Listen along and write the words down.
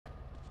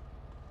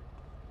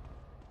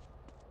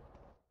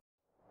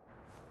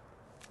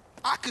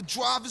I could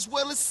drive as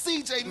well as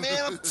CJ,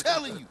 man, I'm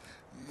telling you.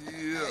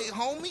 Yeah. Hey,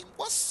 homie,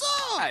 what's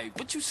up? Hey,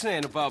 what you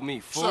saying about me,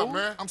 fool? What's up,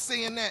 man? I'm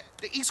saying that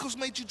the East Coast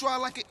made you drive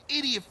like an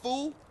idiot,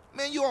 fool.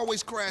 Man, you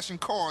always crashing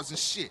cars and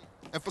shit.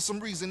 And for some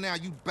reason now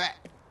you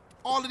back.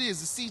 All it is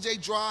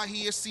CJ drive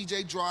here,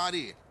 CJ drive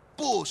there.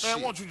 Bullshit. Man,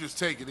 why don't you just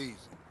take it easy?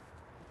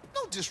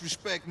 No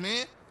disrespect,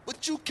 man,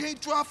 but you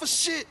can't drive for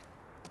shit.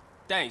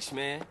 Thanks,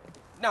 man.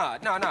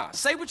 Nah.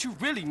 Say what you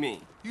really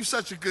mean. You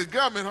such a good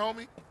gunman,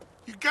 homie.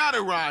 You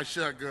gotta ride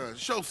shotguns.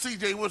 Show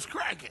CJ what's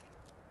cracking.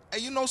 Hey,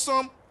 you know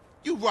something?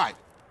 You right.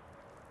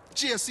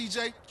 Yeah,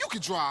 CJ, you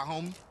can drive,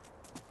 homie.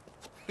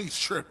 He's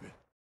tripping.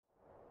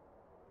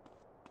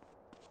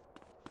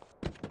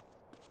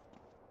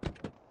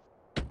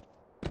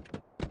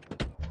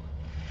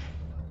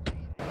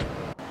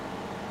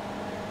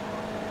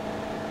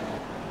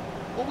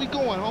 Where we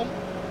going,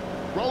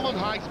 homie? Rolling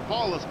Heights,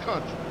 Ballas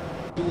country.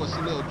 Do us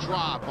a little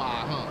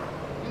drive-by, huh?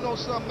 You know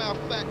something, matter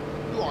of fact,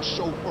 you are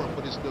chauffeur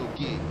for this little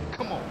gig.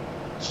 Come on.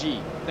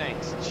 G,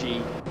 thanks,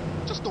 G.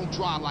 Just don't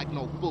drive like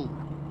no fool.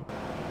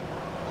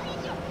 What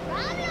is your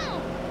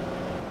problem?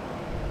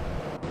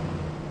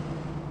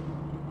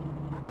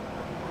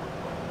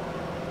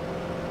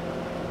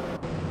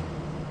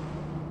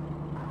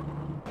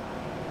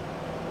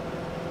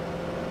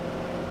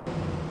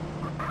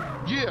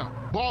 Yeah,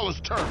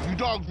 Ballas turf. You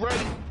dogs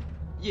ready?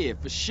 Yeah,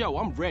 for sure,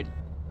 I'm ready.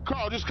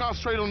 Carl, just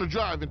concentrate on the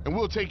driving, and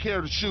we'll take care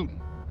of the shooting.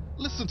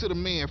 Listen to the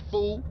man,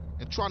 fool,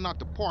 and try not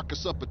to park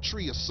us up a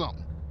tree or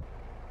something.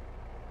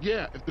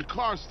 Yeah, if the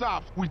car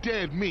stops, we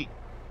dead meat.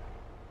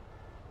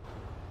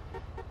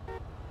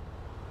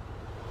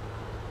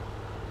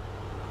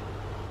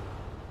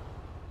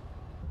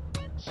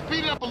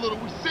 Speed it up a little,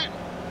 we sitting.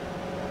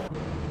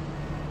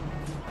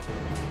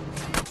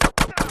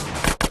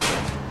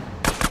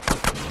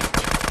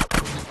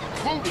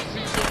 Move it,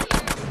 CJ.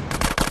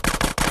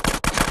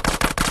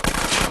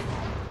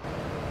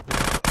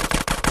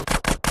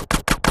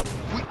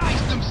 We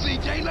iced them,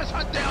 CJ. Let's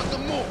hunt down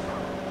some more.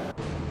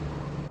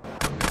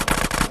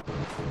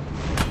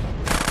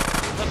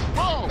 Let's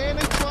roll. Man,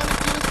 they trying to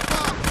get us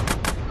stopped.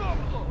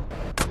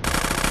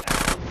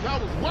 That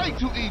was way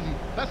too easy.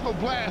 Let's go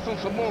blast on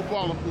some more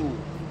baller food.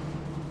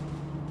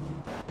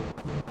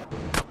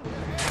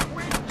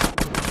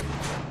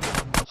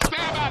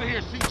 Stab out of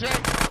here, CJ.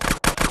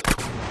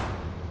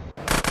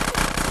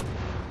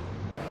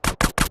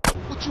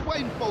 What you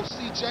waiting for,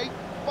 CJ?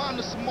 Find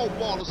us some more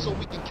ballers so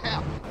we can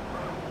cap them.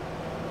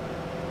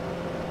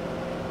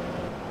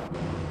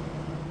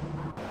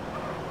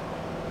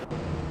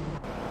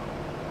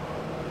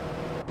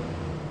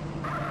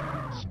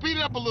 Speed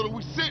it up a little,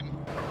 we sitting.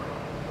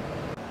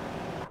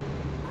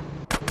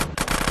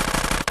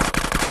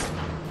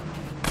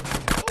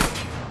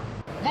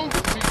 Move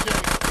it, CJ.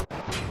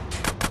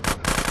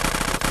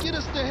 Get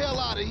us the hell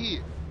out of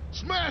here.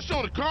 Smash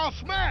on it, Carl,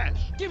 smash.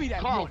 Give me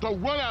that Carl, one.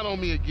 don't run out on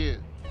me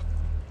again.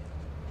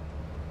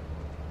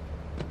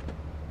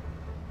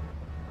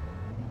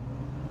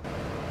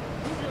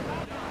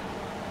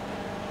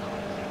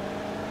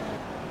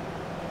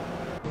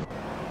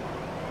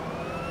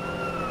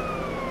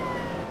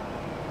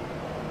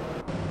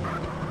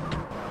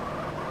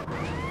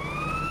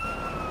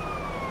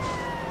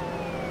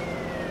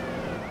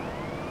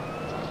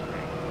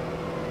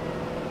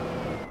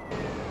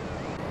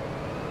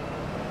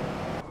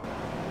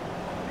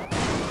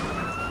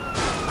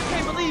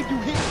 You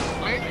hit.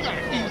 Man, you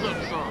gotta ease up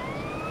some.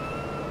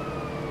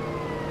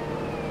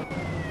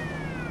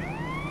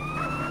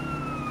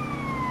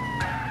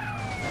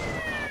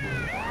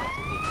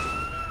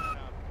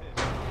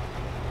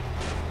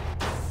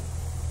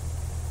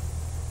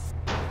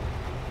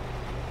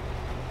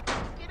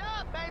 Get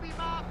up, baby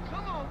mom.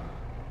 Come on.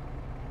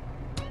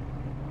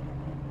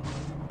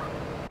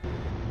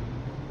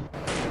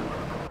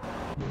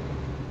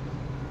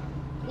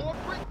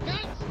 Corporate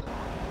gangster.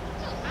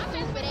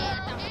 Stupid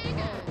ass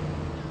nigga.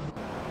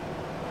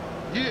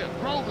 Yeah,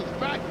 Grove is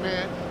back,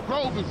 man.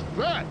 Grove is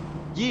back.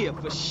 Yeah,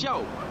 for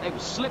sure. They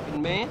was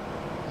slipping, man.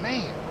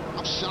 Man,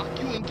 I'm shocked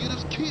you didn't get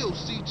us killed,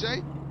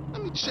 CJ.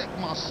 Let me check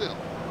myself.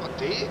 Am I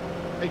dead?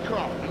 Hey,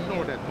 Carl,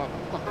 ignore that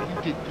motherfucker.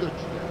 You did good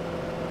today.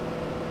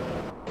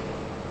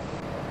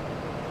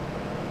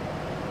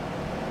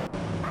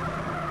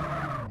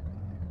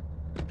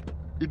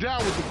 You're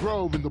down with the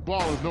Grove and the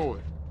Baller know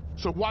it.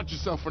 So watch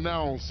yourself from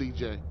now on,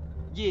 CJ.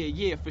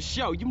 Yeah, for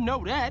sure. You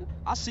know that.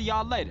 I'll see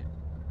y'all later.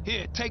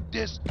 Here, take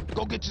this.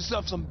 Go get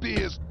yourself some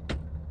beers.